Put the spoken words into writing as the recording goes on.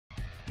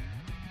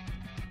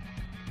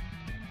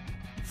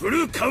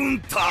Alright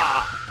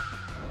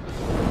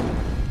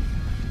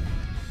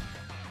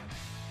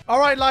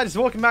lads,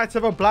 welcome back to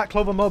the Black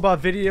Clover Mobile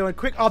video. A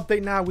quick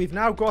update now, we've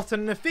now got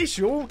an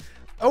official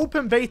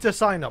open beta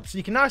sign up, so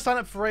you can now sign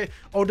up for it.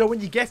 Although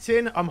when you get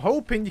in, I'm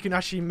hoping you can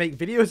actually make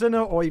videos in it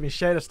or even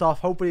share the stuff.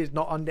 Hopefully it's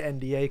not under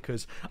NDA,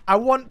 because I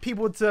want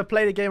people to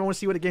play the game. I want to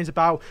see what the game's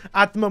about.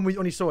 At the moment we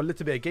only saw a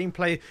little bit of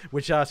gameplay,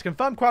 which has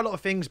confirmed quite a lot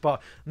of things,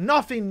 but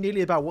nothing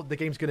nearly about what the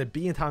game's going to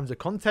be in terms of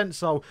content.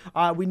 So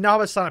we now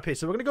have a sign up here,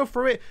 so we're going to go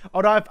through it.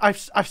 Although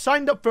I've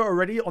signed up for it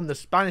already on the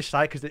Spanish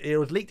side, because it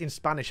was leaked in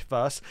Spanish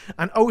first.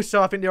 And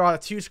also I think there are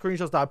 2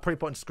 screenshots that I'll probably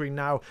put on screen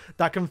now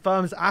that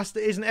confirms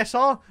Asta is an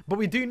SR, but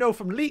we do know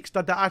from leaks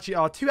that there actually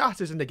are 2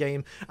 Astas in the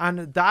game,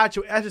 and the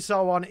actual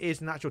SSR one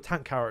is an actual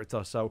tank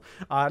character. So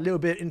a little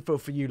bit of info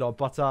for you lot.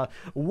 But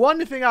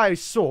one thing I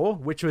saw,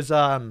 which was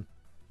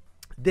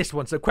this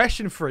one, so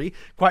question 3,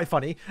 quite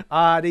funny.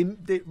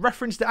 They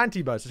referenced the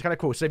anti-buzz. It's kind of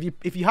cool. So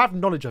if you have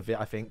knowledge of it,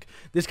 I think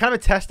there's kind of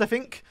a test. I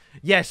think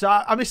yes.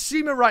 I'm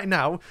assuming right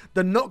now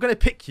they're not going to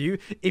pick you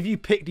if you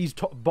pick these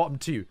bottom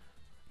 2.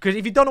 Because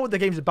if you don't know what the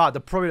game's about, they're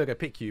probably not going to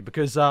pick you.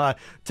 Because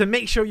to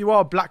make sure you are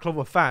a Black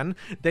Clover fan,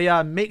 they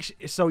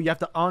so you have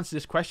to answer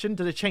this question.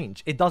 Does it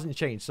change? It doesn't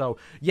change. So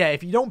yeah,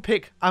 if you don't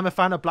pick I'm a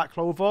fan of Black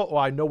Clover, or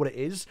I know what it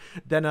is,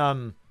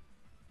 then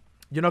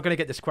you're not going to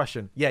get this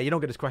question. Yeah, you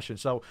don't get this question.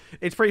 So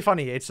it's pretty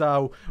funny. It's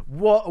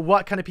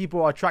what kind of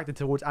people are attracted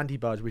towards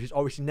anti-birds, which is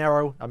obviously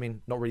Nero. I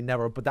mean, not really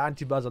Nero, but the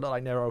anti-birds are not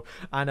like Nero.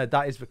 And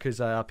that is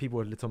because people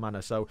with little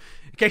mana. So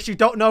in case you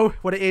don't know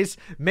what it is,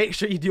 make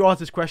sure you do answer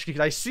this question,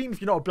 because I assume if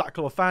you're not a Black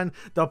Clover fan,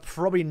 they're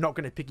probably not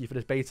going to pick you for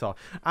this beta.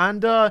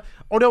 And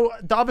although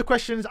the other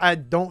questions, I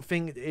don't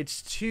think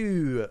it's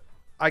too,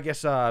 I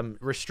guess,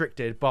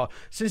 restricted, but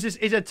since this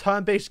is a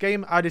turn-based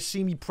game, I'd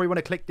assume you probably want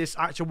to click this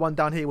actual one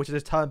down here, which is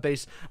a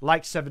turn-based,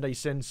 like 7 Days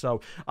Sin.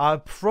 So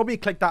probably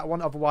click that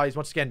one. Otherwise,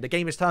 once again, the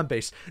game is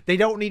turn-based. They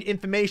don't need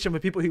information for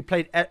people who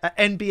played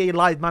NBA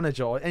Live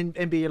Manager or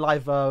NBA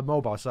Live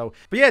Mobile. So,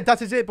 but yeah,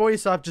 that is it,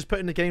 boys. So I've just put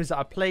in the games that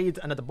I played,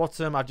 and at the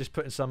bottom, I've just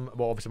put in some,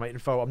 well, obviously my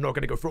info. I'm not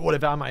going to go through all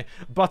of it, am I?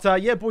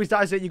 But yeah, boys,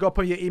 that is it. You got to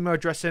put your email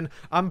address in.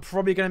 I'm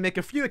probably going to make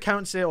a few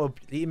accounts here, or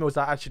the emails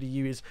that I actually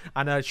use,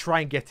 and try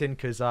and get in,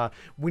 because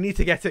we need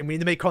to get in. We need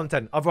to make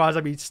content. Otherwise,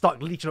 I'll be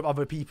stuck leeching up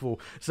other people.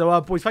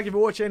 So, boys, thank you for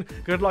watching.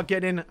 Good luck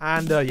getting in.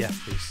 And, yeah,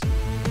 peace.